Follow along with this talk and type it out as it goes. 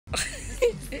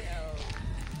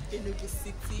Enugu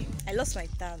City. I lost my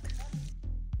tag.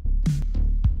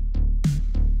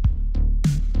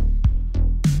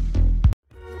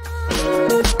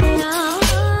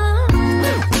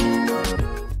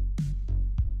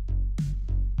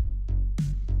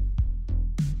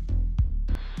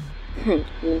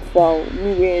 Wow,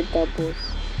 me wear that bus.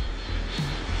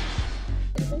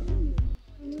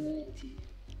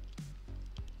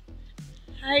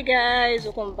 Hi guys,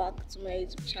 welcome back to my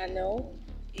YouTube channel.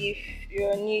 If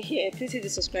you're new here, please hit the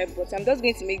subscribe button. I'm just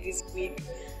going to make this quick.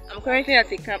 I'm currently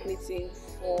at a camp meeting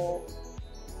for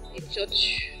a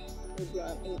church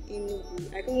program in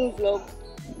Enugu. I couldn't vlog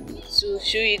to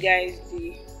show you guys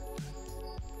the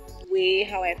way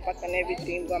how I pack and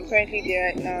everything, but I'm currently there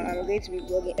right now and I'm going to be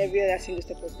vlogging every other single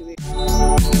step of the way.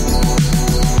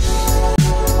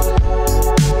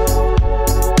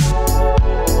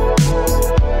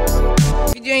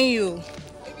 Videoing you.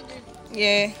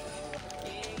 Yeah.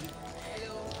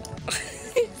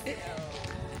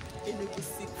 Enugu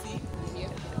City.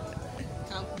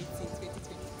 Camp meeting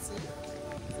 2022.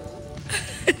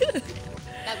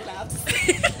 That's what I have to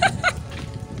say.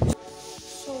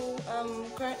 So I'm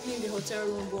currently in the hotel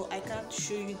room, but I can't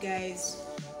show you guys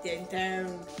the entire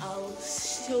room. I'll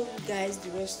show you guys the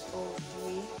rest of the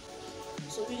way.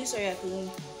 So really sorry I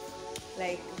couldn't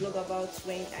vlog about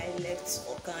when I left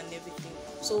Oka and everything.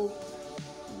 So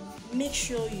make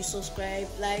sure you subscribe,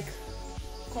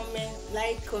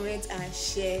 comment and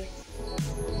share.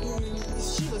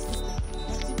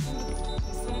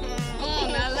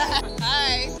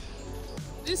 Hi.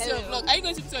 This is your vlog. Are you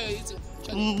going to put it on your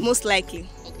YouTube? Most likely.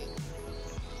 Okay.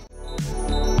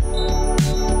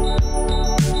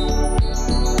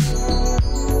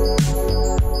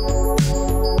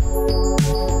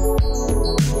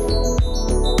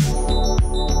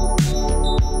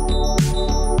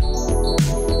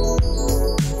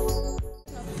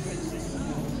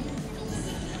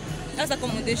 That's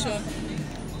accommodation.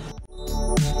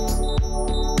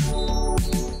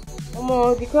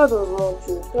 The crowd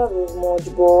was much,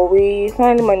 but we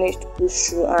finally managed to push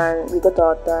through and we got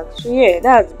our tag. So yeah,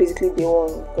 that's basically the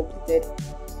one completed.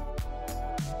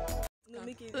 No,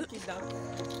 make it down.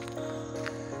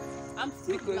 I'm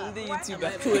Because the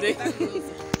YouTuber.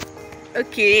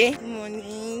 Okay. Good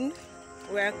morning.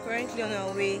 We are currently on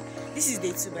our way. This is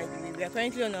day 2 by the way. We are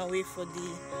currently on our way for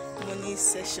the morning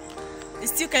session.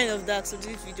 It's still kind of dark, so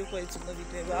this video quality will not be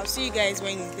there. But I'll see you guys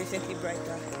when it's definitely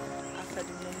brighter after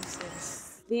the morning service.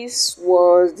 This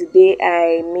was the day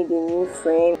I made a new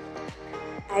friend.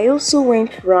 I also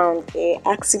went around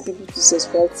asking people to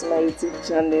subscribe to my YouTube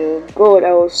channel. God,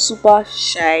 I was super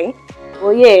shy.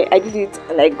 But yeah, I did it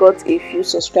and I got a few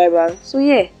subscribers. So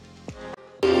yeah.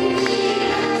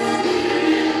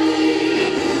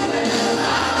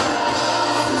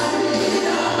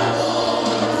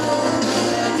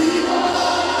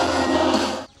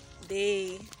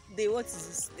 What is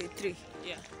this? Day 3.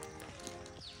 Yeah.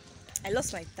 I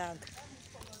lost my tag.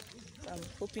 So I'm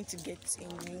hoping to get a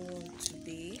new one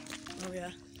today. We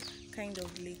are kind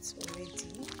of late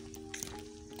already.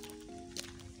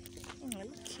 I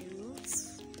look cute.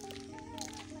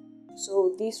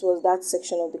 So this was that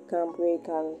section of the camp where you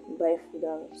can buy food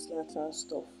and snacks and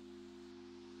stuff.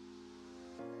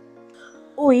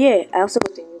 Oh yeah, I also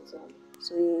got a new tag.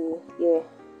 So yeah,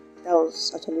 that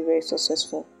was actually very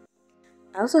successful.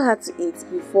 I also had to eat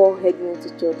before heading into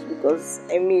church because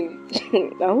I mean,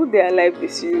 now who they are alive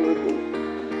this year?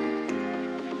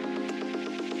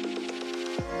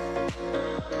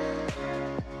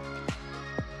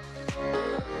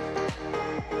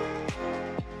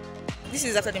 This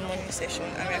is after the morning session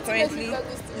and we are currently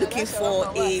looking for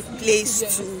a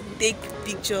place to take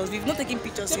pictures. We've not taken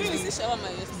pictures since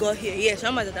we got here. Yeah,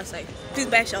 shawarma is at that side. Please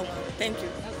buy shawarma. Thank you.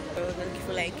 We're looking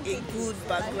for a good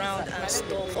background and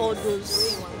stuff. All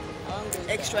those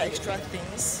extra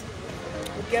things.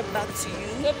 We'll get back to you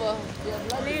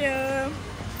later.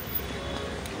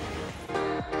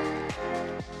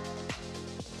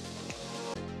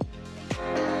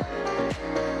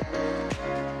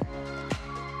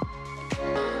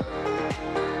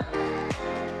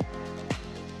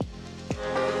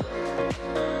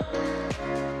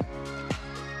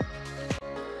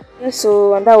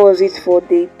 So and that was it for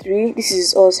day 3. This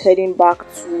is us heading back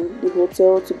to the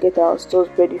hotel to get our stuff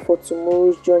ready for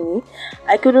tomorrow's journey.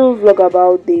 I couldn't vlog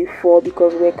about day 4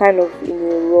 because we're kind of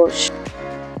in a rush.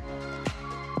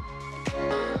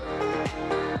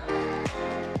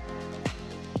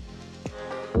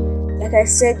 Like I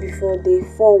said before, day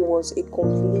 4 was a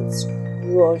complete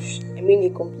rush.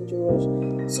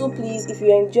 So please, if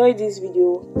you enjoyed this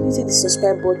video, please hit the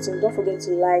subscribe button. Don't forget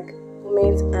to like,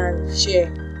 comment and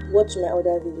share. watch my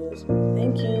other videos.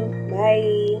 Thank you.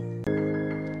 Bye.